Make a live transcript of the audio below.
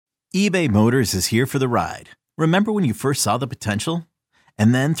eBay Motors is here for the ride. Remember when you first saw the potential?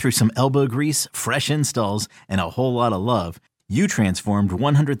 And then through some elbow grease, fresh installs, and a whole lot of love, you transformed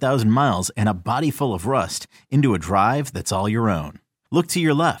 100,000 miles and a body full of rust into a drive that's all your own. Look to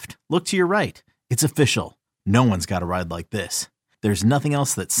your left. Look to your right. It's official. No one's got a ride like this. There's nothing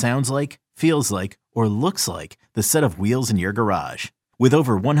else that sounds like, feels like, or looks like the set of wheels in your garage. With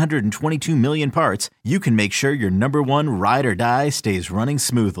over 122 million parts, you can make sure your number one ride or die stays running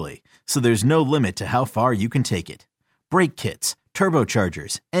smoothly. So there's no limit to how far you can take it. Brake kits,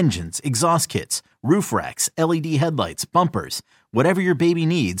 turbochargers, engines, exhaust kits, roof racks, LED headlights, bumpers, whatever your baby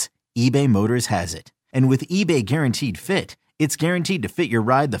needs, eBay Motors has it. And with eBay Guaranteed Fit, it's guaranteed to fit your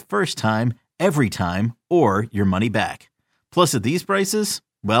ride the first time, every time, or your money back. Plus at these prices,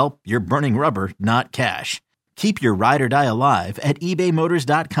 well, you're burning rubber, not cash. Keep your ride or die alive at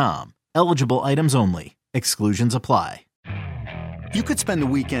ebaymotors.com. Eligible items only. Exclusions apply. You could spend the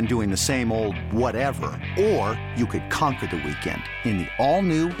weekend doing the same old whatever, or you could conquer the weekend in the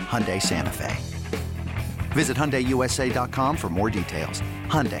all-new Hyundai Santa Fe. Visit HyundaiUSA.com for more details.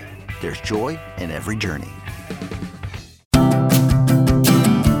 Hyundai, there's joy in every journey.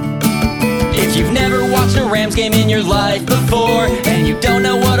 If you've never watched a Rams game in your life before, and you don't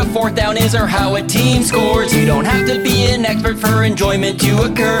know what a fourth down is or how a team scores, you don't have to be an expert for enjoyment to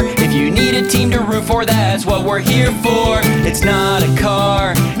occur. If you need a team to root for, that's what we're here for. It's not a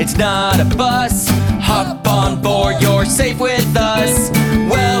car, it's not a bus. Hop on board, you're safe with us.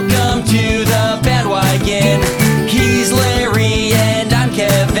 Welcome to the Bandwagon. He's Larry and I'm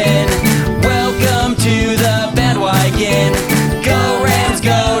Kevin. Welcome to the Bandwagon. Go Rams,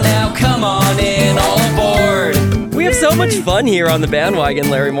 go now, come on in, all aboard. We have so much fun here on the Bandwagon,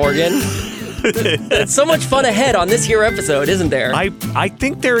 Larry Morgan. It's so much fun ahead on this here episode, isn't there? I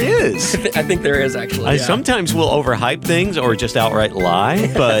think there is. I think there is, actually. Yeah. Sometimes we'll overhype things or just outright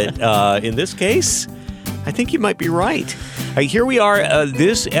lie, but in this case, I think you might be right. Here we are,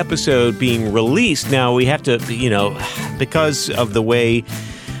 this episode being released. Now, we have to, because of the way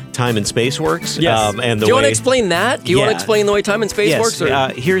time and space works. Yes. And the Do you want to explain that? Do you want to explain the way time and space works? Or?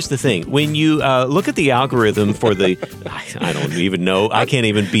 Here's the thing. When you look at the algorithm for the... I don't even know. I can't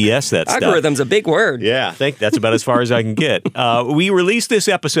even BS that stuff. Algorithm's a big word. Yeah, I think that's about as far as I can get. We released this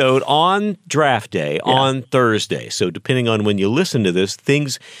episode on draft day, on Thursday. So depending on when you listen to this,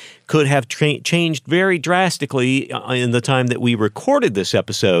 things could have changed very drastically in the time that we recorded this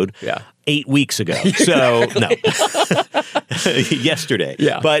episode 8 weeks ago. So, no. Yesterday.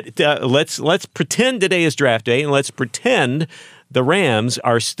 Yeah. But let's pretend today is draft day, and let's pretend the Rams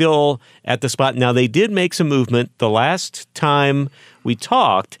are still at the spot. Now, they did make some movement. The last time we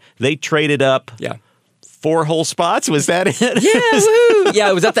talked, they traded up 4 whole spots. Was that it? Yeah, woohoo!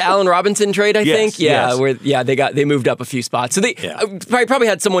 Yeah, was that the Allen Robinson trade, I think? Yeah, yes. They moved up a few spots. So they probably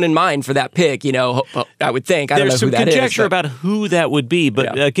had someone in mind for that pick, I would think. I don't know who that is. There's some conjecture about who that would be,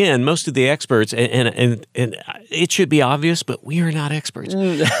 but again, most of the experts, and it should be obvious, but we are not experts.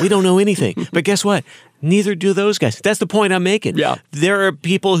 We don't know anything. But guess what? Neither do those guys. That's the point I'm making. Yeah. There are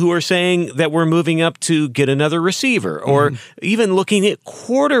people who are saying that we're moving up to get another receiver, or even looking at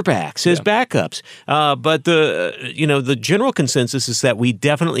quarterbacks as backups. But the general consensus is that we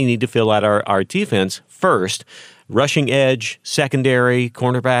definitely need to fill out our defense first. Rushing edge, secondary,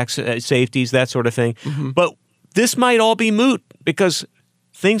 cornerbacks, safeties, that sort of thing. Mm-hmm. But this might all be moot because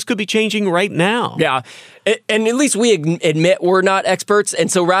things could be changing right now. Yeah. And at least we admit we're not experts.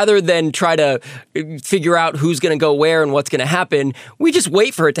 And so rather than try to figure out who's going to go where and what's going to happen, we just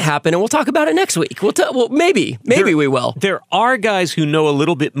wait for it to happen and we'll talk about it next week. Maybe we will. There are guys who know a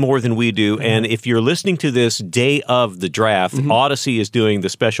little bit more than we do. And if you're listening to this day of the draft, Odyssey is doing the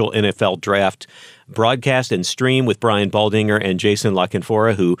special NFL draft broadcast and stream with Brian Baldinger and Jason La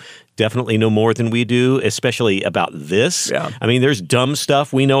Canfora, who definitely know more than we do, especially about this. Yeah. I mean, there's dumb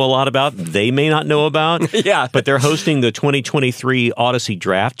stuff we know a lot about, they may not know about. Yeah. But they're hosting the 2023 Odyssey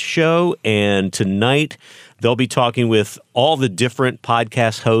Draft Show, and tonight they'll be talking with all the different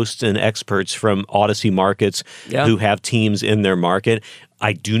podcast hosts and experts from Odyssey markets who have teams in their market.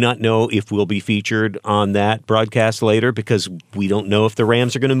 I do not know if we'll be featured on that broadcast later because we don't know if the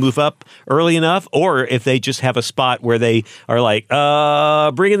Rams are going to move up early enough or if they just have a spot where they are like,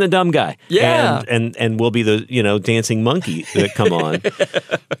 bring in the dumb guy. Yeah. And we'll be the, dancing monkey that come on.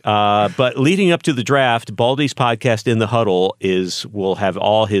 But leading up to the draft, Baldy's podcast In the Huddle will have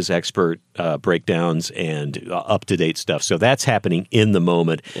all his expert breakdowns and up-to-date stuff. So that's happening in the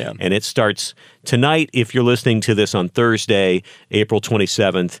moment. Yeah. And it starts tonight if you're listening to this on Thursday, April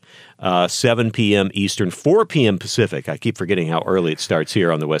 27th. 7 p.m. Eastern, 4 p.m. Pacific. I keep forgetting how early it starts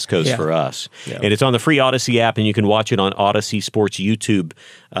here on the West Coast for us. Yeah. And it's on the free Odyssey app, and you can watch it on Odyssey Sports YouTube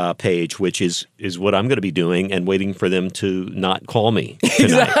page, which is what I'm going to be doing, and waiting for them to not call me tonight.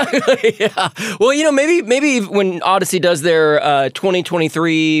 Exactly. Yeah. Well, maybe when Odyssey does their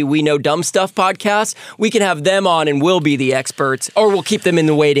 2023 We Know Dumb Stuff podcast, we can have them on and we'll be the experts, or we'll keep them in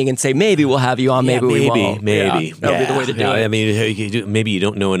the waiting and say, maybe we'll have you on, maybe we won't. Maybe. Yeah, that'll be the way to do it. I mean, maybe you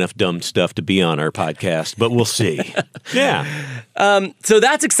don't know enough dumb stuff to be on our podcast, but we'll see. Yeah. So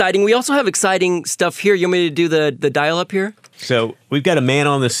that's exciting. We also have exciting stuff here. You want me to do the dial-up here? So we've got a man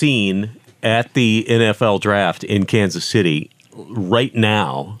on the scene at the NFL draft in Kansas City right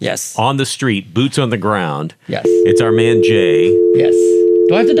now. Yes. On the street, boots on the ground. Yes. It's our man, Jay. Yes.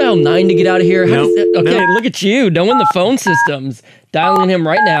 Do I have to dial 9 to get out of here? Nope. Okay, look at you, knowing the phone systems. Dialing him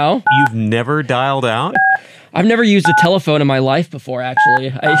right now. You've never dialed out? I've never used a telephone in my life before,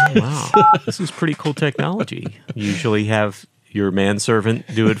 actually. Wow. This is pretty cool technology. You usually have your manservant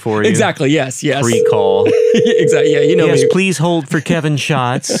do it for you. Exactly, yes. Pre-call. Exactly, yeah, you know yes, me. Please hold for Kevin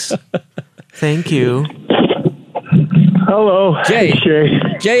Schatz. Thank you. Hello. Jay. Jay.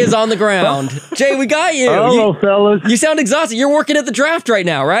 Jay is on the ground. Jay, we got you. Hello, fellas. You sound exhausted. You're working at the draft right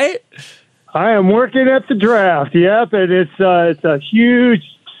now, right? I am working at the draft, yep, and it's a huge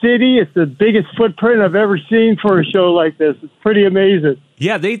city. It's the biggest footprint I've ever seen for a show like this. It's pretty amazing.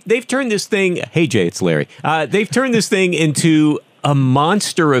 Yeah, they've turned this thing. Hey, Jay, it's Larry. They've turned this thing into a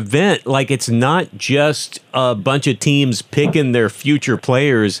monster event. Like, it's not just a bunch of teams picking their future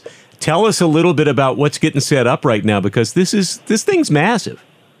players. Tell us a little bit about what's getting set up right now, because this thing's massive.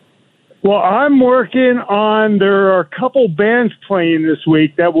 Well, I'm working on, there are a couple bands playing this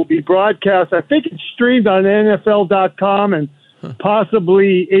week that will be broadcast. I think it's streamed on NFL.com and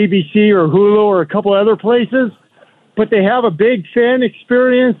possibly ABC or Hulu or a couple other places. But they have a big fan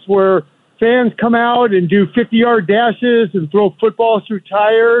experience where fans come out and do 50-yard dashes and throw footballs through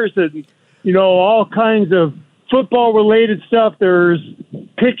tires and, all kinds of football-related stuff. There's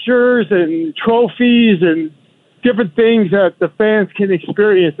pictures and trophies and different things that the fans can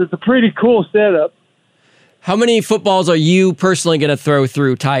experience. It's a pretty cool setup. How many footballs are you personally going to throw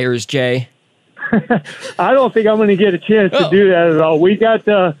through tires, Jay? I don't think I'm going to get a chance to do that at all. We got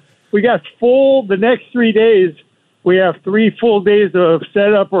full the next 3 days. We have 3 full days of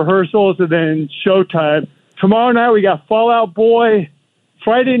setup rehearsals and then showtime. Tomorrow night we got Fall Out Boy.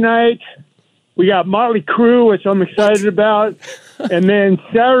 Friday night we got Motley Crue, which I'm excited about. And then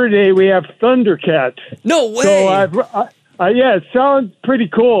Saturday we have Thundercat. No way! So yeah, it sounds pretty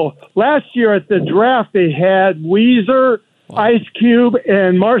cool. Last year at the draft they had Weezer, Ice Cube,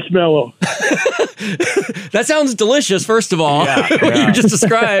 and Marshmello. That sounds delicious, first of all. What you just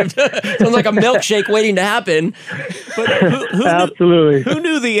described. Sounds like a milkshake waiting to happen. But Absolutely. Who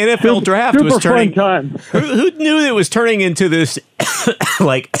knew the NFL draft super was turning? Fun time. Who knew it was turning into this,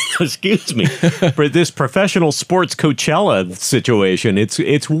 excuse me, for this professional sports Coachella situation?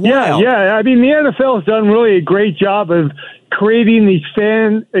 It's wild. Yeah. I mean, the NFL has done really a great job of creating these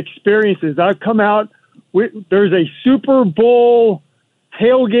fan experiences. I've come out. There's a Super Bowl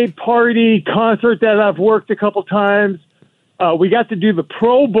tailgate party concert that I've worked a couple times. We got to do the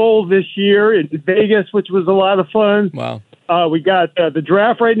Pro Bowl this year in Vegas, which was a lot of fun. Wow. We got the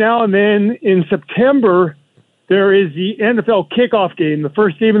draft right now, and then in September, there is the NFL kickoff game, the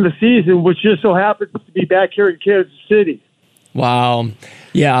first game of the season, which just so happens to be back here in Kansas City. Wow.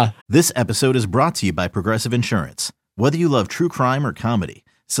 Yeah. This episode is brought to you by Progressive Insurance. Whether you love true crime or comedy,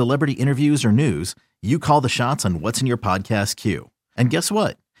 celebrity interviews or news, you call the shots on what's in your podcast queue. And guess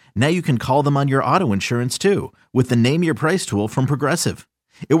what? Now you can call them on your auto insurance too with the Name Your Price tool from Progressive.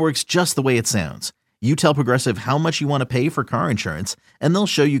 It works just the way it sounds. You tell Progressive how much you want to pay for car insurance, and they'll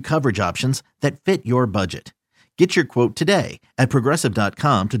show you coverage options that fit your budget. Get your quote today at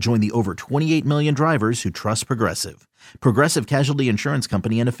Progressive.com to join the over 28 million drivers who trust Progressive. Progressive Casualty Insurance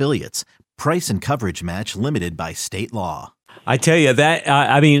Company and Affiliates. Price and coverage match limited by state law. I tell you that,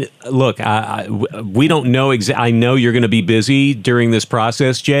 look, we don't know I know you're going to be busy during this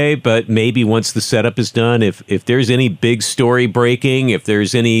process, Jay, but maybe once the setup is done, if there's any big story breaking, if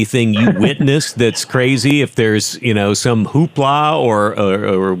there's anything you witnessed that's crazy, if there's, some hoopla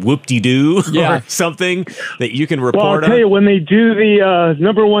or whoop-de-doo or something that you can report on. Well, I'll tell you, when they do the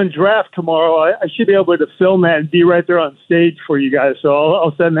number 1 draft tomorrow, I should be able to film that and be right there on stage for you guys, so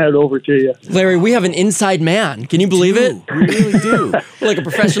I'll send that over to you. Larry, we have an inside man. Can you believe it? We really do. Like a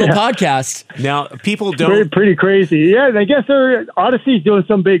professional podcast. Now, people don't... Pretty crazy. Yeah, and I guess Odyssey's doing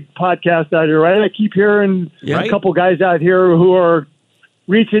some big podcast out here, right? I keep hearing a couple guys out here who are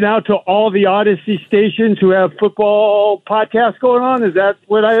reaching out to all the Odyssey stations who have football podcasts going on. Is that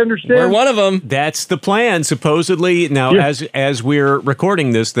what I understand? We're one of them. That's the plan, supposedly. Now, as we're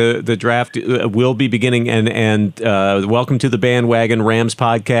recording this, the draft will be beginning, and Welcome to the Bandwagon Rams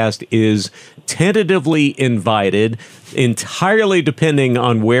podcast is tentatively invited, entirely depending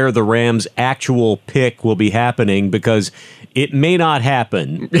on where the Rams' actual pick will be happening, because it may not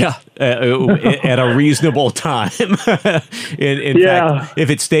happen at a reasonable time. in fact, if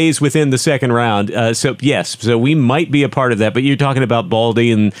it stays within the second round. So we might be a part of that. But you're talking about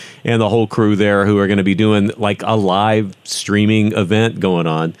Baldy and the whole crew there who are going to be doing like a live streaming event going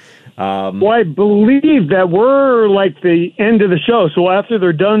on. Well, I believe that we're like the end of the show. So after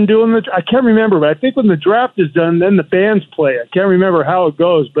they're done doing I can't remember, but I think when the draft is done, then the bands play. I can't remember how it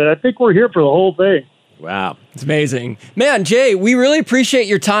goes, but I think we're here for the whole thing. Wow. It's amazing. Man, Jay, we really appreciate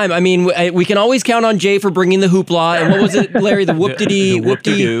your time. I mean, we can always count on Jay for bringing the hoopla. And what was it, Larry? The whoop-de-dee?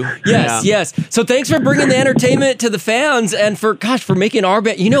 Whoop-de-doo. Yes. So thanks for bringing the entertainment to the fans and for making our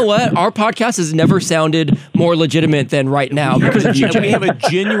band. You know what? Our podcast has never sounded more legitimate than right now because of you, Jay. We have a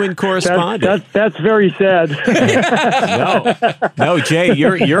genuine correspondent. That's very sad. No, Jay,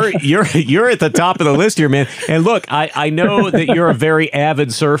 you're at the top of the list here, man. And look, I know that you're a very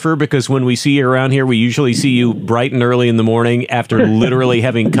avid surfer because when we see you around here, we usually see you bright and early in the morning after literally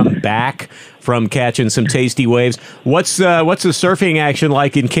having come back from catching some tasty waves. What's the surfing action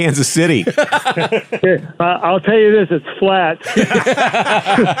like in Kansas City? I'll tell you this, it's flat.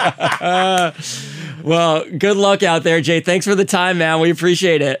 Well, good luck out there, Jay. Thanks for the time, man. We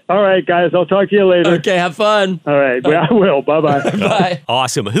appreciate it. All right, guys. I'll talk to you later. Okay, have fun. All right. I will. Bye-bye. Bye.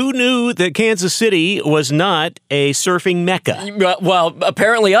 Awesome. Who knew that Kansas City was not a surfing mecca? Well,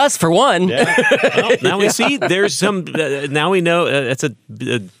 apparently us, for one. Yeah. Well, now we see there's some, now we know that's a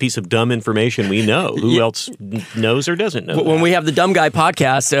piece of dumb information we know. Who else knows or doesn't know? When we have the Dumb Guy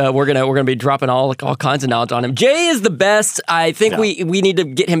podcast, we're gonna be dropping all kinds of knowledge on him. Jay is the best. I think we need to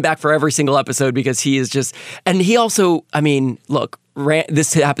get him back for every single episode because he is just, and he also, I mean, look,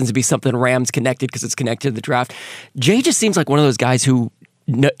 this happens to be something Rams connected because it's connected to the draft. Jay just seems like one of those guys who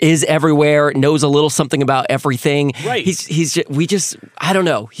is everywhere, knows a little something about everything. Right. I don't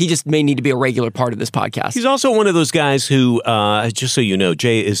know. He just may need to be a regular part of this podcast. He's also one of those guys who, just so you know,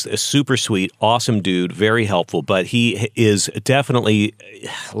 Jay is a super sweet, awesome dude, very helpful, but he is definitely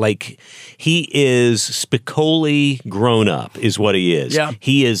he is Spicoli grown up is what he is. Yeah.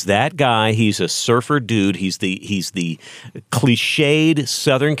 He is that guy. He's a surfer dude. He's the cliched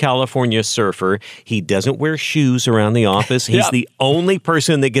Southern California surfer. He doesn't wear shoes around the office. He's the only person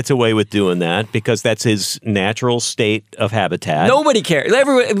that gets away with doing that because that's his natural state of habitat. Nobody cares.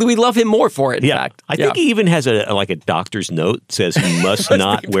 We love him more for it, in fact. I think he even has a doctor's note that says he must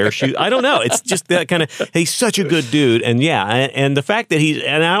not wear shoes. I don't know. It's just that kind of, he's such a good dude. And and the fact that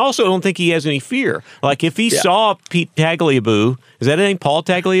and I also don't think he has any fear. Like if he saw Pete Tagliabue, is that his name? Paul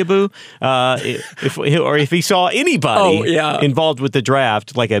Tagliabue? If he saw anybody involved with the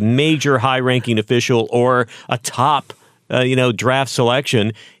draft, like a major high-ranking official or a top draft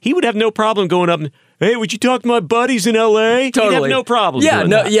selection, he would have no problem going up and, hey, would you talk to my buddies in L.A.? Totally. He'd have no problem doing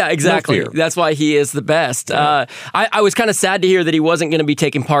that. Yeah, exactly. No fear. That's why he is the best. Yeah. I was kind of sad to hear that he wasn't going to be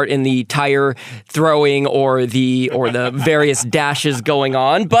taking part in the tire throwing or the various dashes going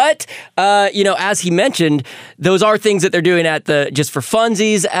on. But, as he mentioned, those are things that they're doing just for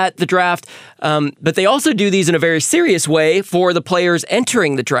funsies at the draft. But they also do these in a very serious way for the players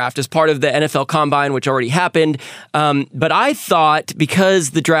entering the draft as part of the NFL Combine, which already happened. But I thought because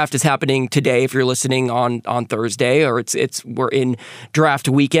the draft is happening today, if you're listening on Thursday, or we're in draft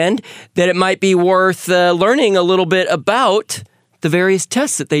weekend, that it might be worth learning a little bit about the various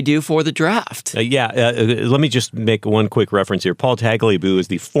tests that they do for the draft. Let me just make one quick reference here. Paul Tagliabue is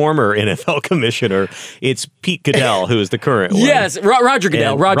the former NFL commissioner. It's Pete Goodell who is the current one. Yes, Roger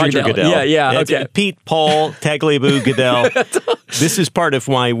Goodell. Roger Goodell. Yeah. Okay. Pete, Paul, Tagliabue, Goodell. This is part of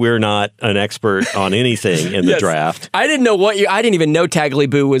why we're not an expert on anything in the draft. I didn't even know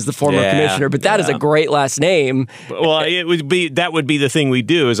Tagliabue was the former commissioner, but that is a great last name. Well, that would be the thing we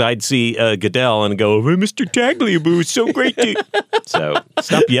do is I'd see Goodell and go, hey, Mr. Tagliabue is so great to... So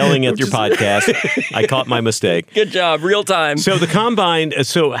stop yelling at your podcast. I caught my mistake. Good job. Real time. So the Combine,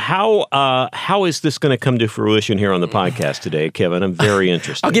 so how is this going to come to fruition here on the podcast today, Kevin? I'm very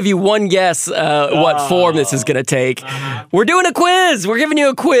interested. I'll give you one guess what form this is going to take. We're doing a quiz. We're giving you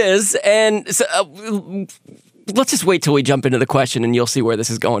a quiz. And so, let's just wait till we jump into the question, and you'll see where this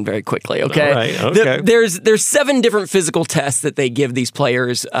is going very quickly. Okay. All right. Okay. There's 7 different physical tests that they give these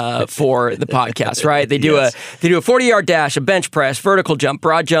players for the podcast. Right. They do a 40-yard dash, a bench press, vertical jump,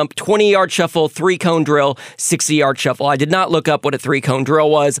 broad jump, 20-yard shuffle, 3-cone drill, 60-yard shuffle. I did not look up what a 3-cone drill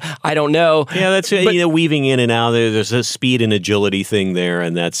was. I don't know. Yeah, that's weaving in and out. There's a speed and agility thing there,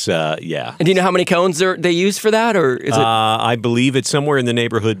 and that's yeah. And do you know how many cones they use for that, or is it? I believe it's somewhere in the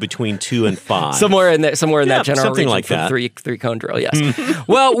neighborhood between 2 and 5. Somewhere in that general something region like for that. three cone drill. Yes.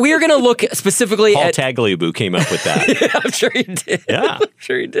 Well, we are going to look specifically Paul at Tagliabue came up with that. Yeah, I'm sure he did. Yeah. I'm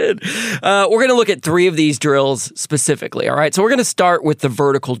sure he did. We're going to look at 3 of these drills specifically. All right. So we're going to start with the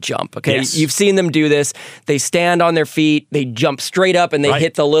vertical jump. Okay. Yes. You've seen them do this. They stand on their feet. They jump straight up, and they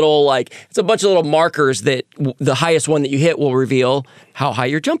hit the little it's a bunch of little markers that the highest one that you hit will reveal how high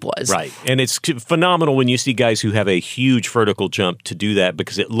your jump was. Right. And it's phenomenal when you see guys who have a huge vertical jump to do that,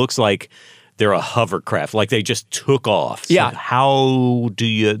 because it looks like they're a hovercraft, like they just took off. So yeah. How do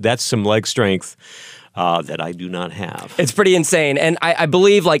you? That's some leg strength that I do not have. It's pretty insane. And I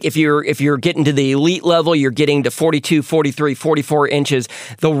believe if you're getting to the elite level, you're getting to 42, 43, 44 inches.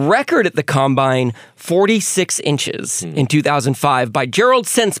 The record at the Combine, 46 inches in 2005 by Gerald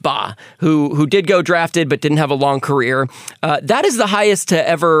Sensbaugh, who did go drafted but didn't have a long career. That is the highest to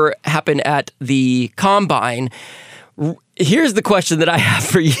ever happen at the Combine. Here's the question that I have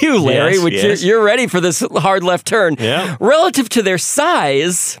for you, Larry, yes. You're ready for this hard left turn. Yeah. Relative to their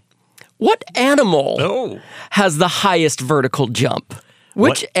size, what animal has the highest vertical jump?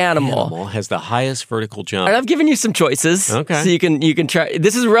 Which animal has the highest vertical jump? And I've given you some choices. Okay. So you can try.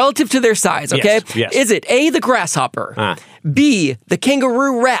 This is relative to their size, okay? Yes. Is it A, the grasshopper, B, the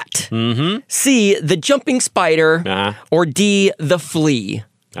kangaroo rat, C, the jumping spider, or D, the flea?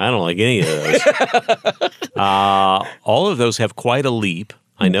 I don't like any of those. All of those have quite a leap.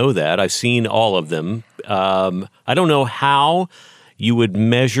 I know that. I've seen all of them. I don't know how you would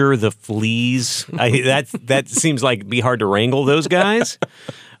measure the fleas. That seems like it'd be hard to wrangle those guys.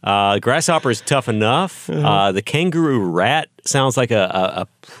 Grasshopper is tough enough. The kangaroo rat sounds like a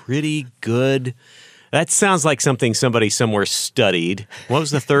pretty good... That sounds like something somebody somewhere studied. What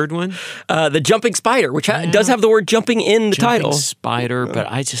was the third one? The jumping spider, which does have the word jumping in the title. Spider, but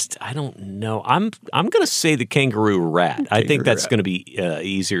I don't know. I'm going to say the kangaroo rat. I think that's going to be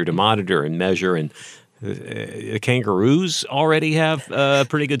easier to monitor and measure. And the kangaroos already have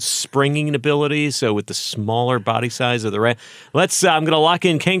pretty good springing ability. So with the smaller body size of the rat, I'm going to lock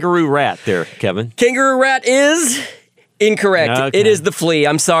in kangaroo rat there, Kevin. Kangaroo rat is... Incorrect. Okay. It is the flea.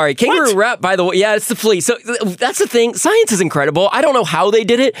 I'm sorry. Kangaroo rat, by the way, yeah, it's the flea. So that's the thing. Science is incredible. I don't know how they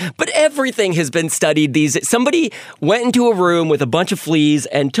did it, but everything has been studied. Somebody went into a room with a bunch of fleas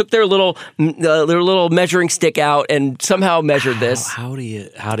and took their little measuring stick out and somehow measured this. How do you?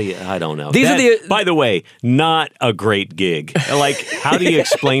 I don't know. By the way, not a great gig. Like, how do you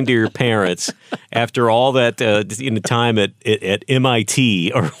explain to your parents after all that in the time at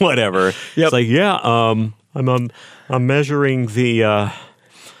MIT or whatever? Yep. It's like, I'm measuring the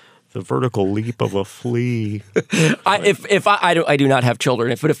vertical leap of a flea. I do not have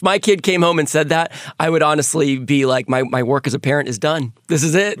children, but if my kid came home and said that, I would honestly be like, my work as a parent is done. This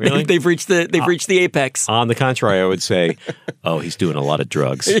is it. Really? They've reached the apex. On the contrary, I would say, he's doing a lot of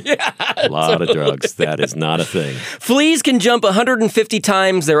drugs. Yeah, a lot of drugs. That is not a thing. Fleas can jump 150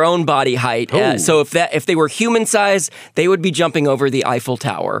 times their own body height. So if they were human size, they would be jumping over the Eiffel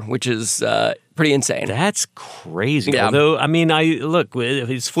Tower, which is pretty insane. That's crazy. Yeah. Although, I mean,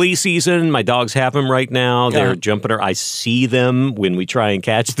 it's flea season. My dogs have them right now. They're jumping her. I see them when we try and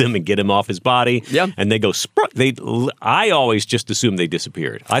catch them and get him off his body. Yeah. And they go, I always just assumed they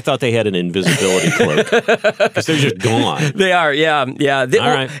disappeared. I thought they had an invisibility cloak because they're just gone. They are, yeah. All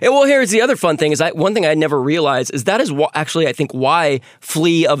right. Well, here's the other fun thing. One thing I never realized is that is actually, I think, why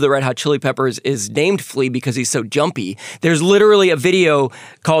Flea of the Red Hot Chili Peppers is named Flea, because he's so jumpy. There's literally a video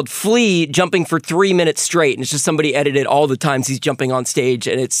called Flea jumping for 3 minutes straight, and it's just somebody edited all the times he's jumping on stage,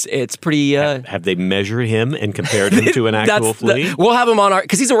 and it's pretty... Have they measured him and compared him to an actual flea? We'll have him on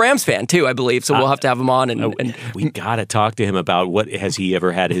because he's a Rams fan too, I believe, so we'll have to have him on. And we got to talk to him about has he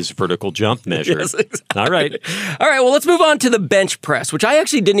ever had his vertical jump measured. Yes, exactly. All right, well, let's move on to the bench press, which I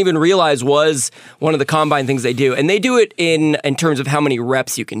actually didn't even realize was one of the Combine things they do, and they do it in terms of how many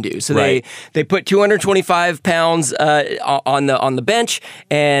reps you can do. So they put 225 pounds on the bench,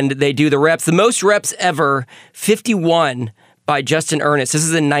 and they do the reps. The most reps ever, 51 by Justin Ernest. This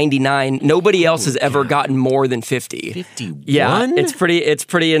is in 99. Nobody else has ever gotten more than 50. 51? Yeah, it's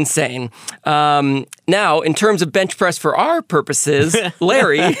pretty insane. Now, in terms of bench press for our purposes,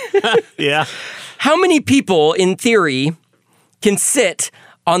 Larry, yeah, how many people, in theory, can sit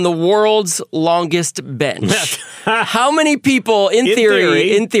on the world's longest bench. How many people, in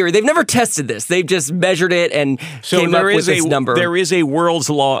theory, they've never tested this. They've just measured it and came up with this number. There is a world's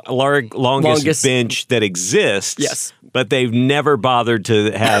longest bench that exists. Yes. But they've never bothered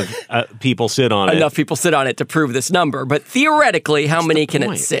to have people sit on it. Enough people sit on it to prove this number. But theoretically, how many can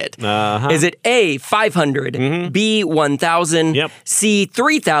it sit? Is it A, 500, B, 1,000, C,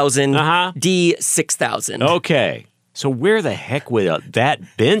 3,000, D, 6,000? Okay. So where the heck would that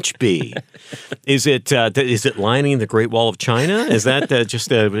bench be? Is it lining the Great Wall of China? Is that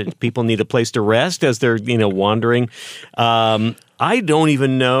just people need a place to rest as they're wandering? I don't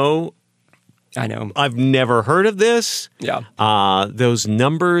even know. I know. I've never heard of this. Yeah. Those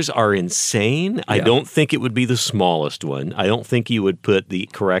numbers are insane. Yeah. I don't think it would be the smallest one. I don't think you would put the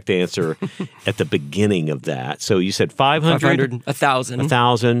correct answer at the beginning of that. So you said 500? 1,000.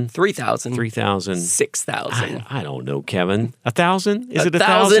 1,000. 3,000. 3,000. 6,000. I don't know, Kevin. 1,000? Is it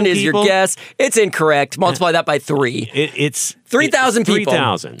 1,000 is people? your guess. It's incorrect. Multiply that by 3. It's 3,000 people.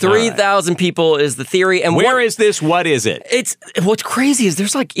 3,000. 3,000 people is the theory. And where is this? What is it? What's crazy is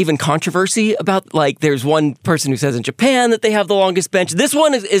there's even controversy about there's one person who says in Japan that they have the longest bench. This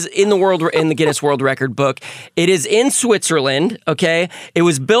one is in the Guinness World Record book. It is in Switzerland. Okay, it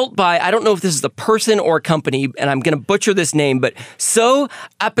was built by, I don't know if this is the person or company, and I'm going to butcher this name, but So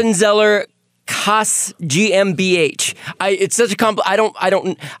Appenzeller Kass GmbH. It's such a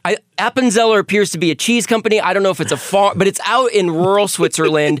Appenzeller appears to be a cheese company. I don't know if it's a farm, but it's out in rural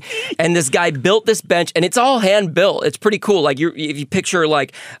Switzerland, and this guy built this bench, and it's all hand built. It's pretty cool. If you picture a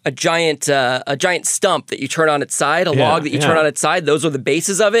giant stump that you turn on its side, a log that you turn on its side, those are the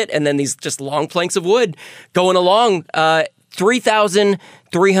bases of it, and then these just long planks of wood going along.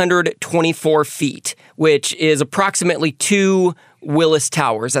 3,324 feet, which is approximately 2 Willis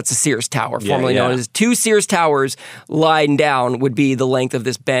Towers. That's a Sears Tower, formerly known as 2 Sears Towers lying down would be the length of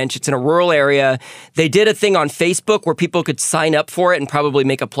this bench. It's in a rural area. They did a thing on Facebook where people could sign up for it and probably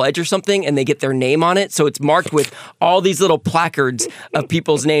make a pledge or something, and they get their name on it. So it's marked with all these little placards of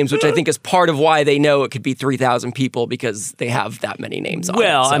people's names, which I think is part of why they know it could be 3,000 people, because they have that many names on it.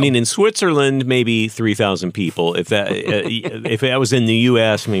 Well, I mean, in Switzerland, maybe 3,000 people. If that was in the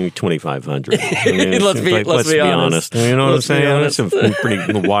U.S., maybe 2,500. Let's be honest. You know what I'm saying? Some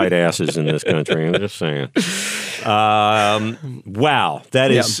pretty white asses in this country. I'm just saying. Wow.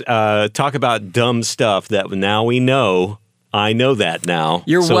 That is, talk about dumb stuff that now we know. I know that now.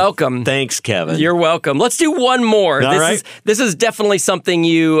 You're welcome. Thanks, Kevin. You're welcome. Let's do one more. This is definitely something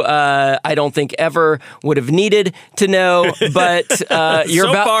you, I don't think, ever would have needed to know, but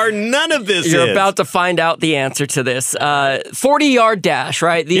far, none of this You're about to find out the answer to this. 40-yard dash,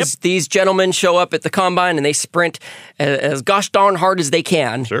 right? These gentlemen show up at the combine and they sprint as gosh darn hard as they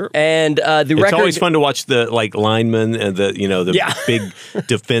can. Sure. And the record... It's always fun to watch the linemen and the big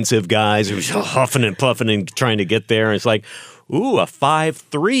defensive guys who's huffing and puffing and trying to get there. And it's like, ooh, a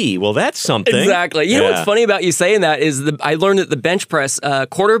 5'3". Well, that's something. Exactly. You know what's funny about you saying that is I learned that the bench press,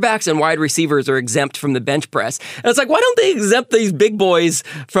 quarterbacks and wide receivers are exempt from the bench press. And it's like, why don't they exempt these big boys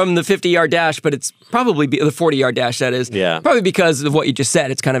from the 50-yard dash? But it's probably the 40-yard dash, that is. Yeah. Probably because of what you just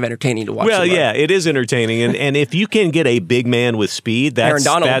said. It's kind of entertaining to watch. Well, yeah, it is entertaining. And if you can get a big man with speed,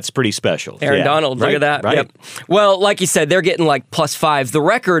 that's pretty special. Aaron Donald, look at that. Right. Yep. Well, like you said, they're getting +5s. The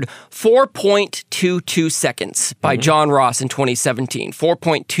record, 4.22 seconds by John Ross in 2017.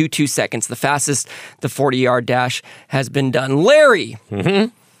 4.22 seconds, the fastest the 40-yard dash has been done. Larry,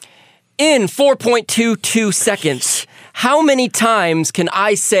 in 4.22 seconds, how many times can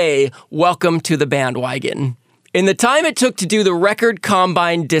I say, welcome to the bandwagon? In the time it took to do the record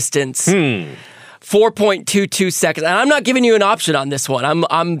combine distance, 4.22 seconds. And I'm not giving you an option on this one.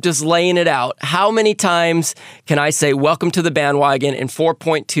 I'm just laying it out. How many times can I say welcome to the bandwagon in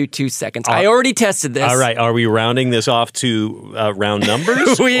 4.22 seconds? I already tested this. All right. Are we rounding this off to round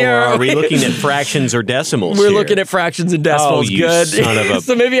numbers? We or are. Are we looking at fractions or decimals We're here? looking at fractions and decimals. Oh, you Good. son of a...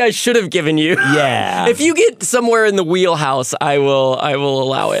 So maybe I should have given you. Yeah. If you get somewhere in the wheelhouse, I will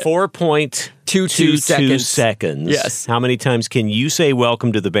allow it. 4.22 seconds. Yes. How many times can you say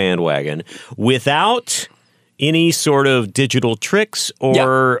welcome to the bandwagon without any sort of digital tricks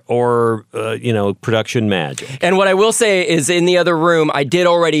or production magic? And what I will say is, in the other room, I did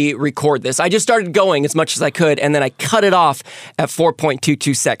already record this. I just started going as much as I could, and then I cut it off at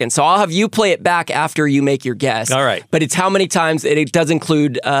 4.22 seconds. So I'll have you play it back after you make your guess. All right. But it's how many times, it does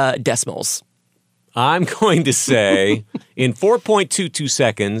include decimals. I'm going to say in 4.22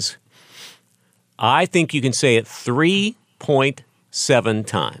 seconds, I think you can say it 3.7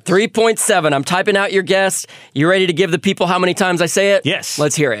 times. 3.7. I'm typing out your guess. You ready to give the people how many times I say it? Yes.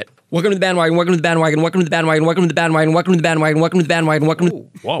 Let's hear it. Welcome to the bandwagon. Welcome to the bandwagon. Welcome to the bandwagon. Welcome to the bandwagon. Welcome to the bandwagon. Welcome to the bandwagon. Welcome to.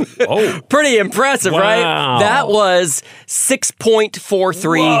 Whoa! Oh, pretty impressive, right? That was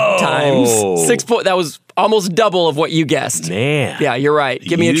 6.43 times. That was almost double of what you guessed. Man. Yeah, you're right.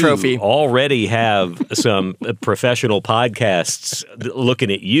 Give me a trophy. You already have some professional podcasts looking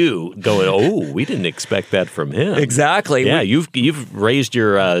at you going, oh, we didn't expect that from him. Exactly. Yeah, you've raised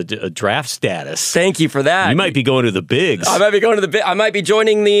your draft status. Thank you for that. You might be going to the bigs. I might be going to the big. I might be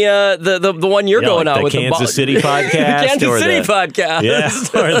joining the one you're going like on with Kansas City podcast. Kansas City podcast. Yeah.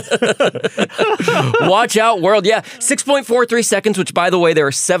 Watch out, world. Yeah, 6.43 seconds, which, by the way, there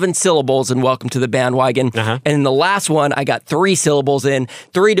are 7 syllables in Welcome to the Bandwagon. Uh-huh. And in the last one, I got 3 syllables in.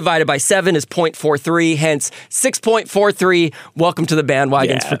 3 divided by 7 is 0.43, hence 6.43. Welcome to the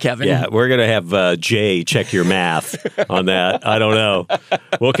Bandwagons for Kevin. Yeah, we're going to have Jay check your math on that. I don't know.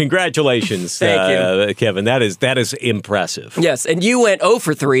 Well, congratulations, Thank you. Kevin. That is impressive. Yes, and you went 0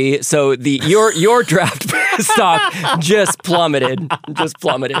 for 3, so your draft stock just plummeted.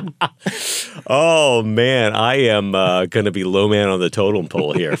 Oh, man. I am going to be low man on the totem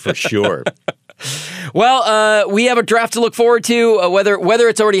pole here for sure. Well, we have a draft to look forward to, whether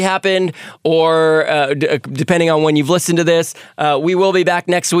it's already happened or depending on when you've listened to this. We will be back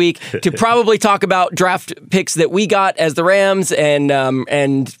next week to probably talk about draft picks that we got as the Rams, and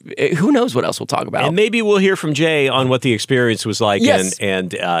who knows what else we'll talk about. And maybe we'll hear from Jay on what the experience was like, yes.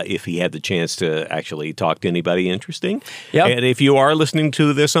 and if he had the chance to actually talk to anybody interesting. Yep. And if you are listening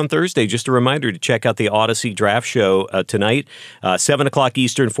to this on Thursday, just a reminder to check out the Odyssey Draft Show tonight, 7 o'clock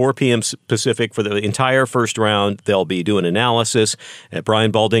Eastern, 4 p.m. Pacific for the entire first round. They'll be doing analysis.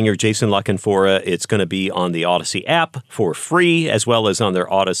 Brian Baldinger, Jason Luckenfora. It's going to be on the Odyssey app for free, as well as on their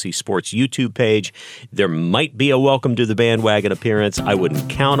Odyssey Sports YouTube page. There might be a Welcome to the Bandwagon appearance. I wouldn't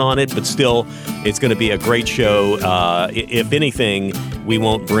count on it, but still, it's going to be a great show. If anything, we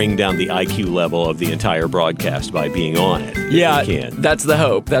won't bring down the IQ level of the entire broadcast by being on it. Yeah, we can. That's the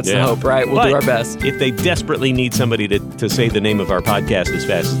hope. That's the hope, right? We'll do our best. If they desperately need somebody to say the name of our podcast as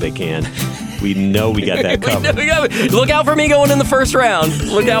fast as they can, we know we got that covered. Look out for me going in the first round.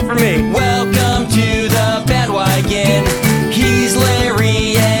 Look out for me. Welcome to the bandwagon. He's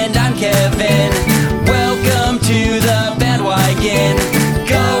Larry and I'm Kevin. Welcome to the bandwagon.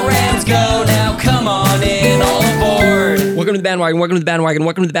 Go Rams, go now. Come on in, all aboard. Welcome to the bandwagon. Welcome to the bandwagon.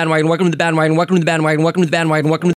 Welcome to the bandwagon. Welcome to the bandwagon. Welcome to the bandwagon. Welcome to the bandwagon. Welcome to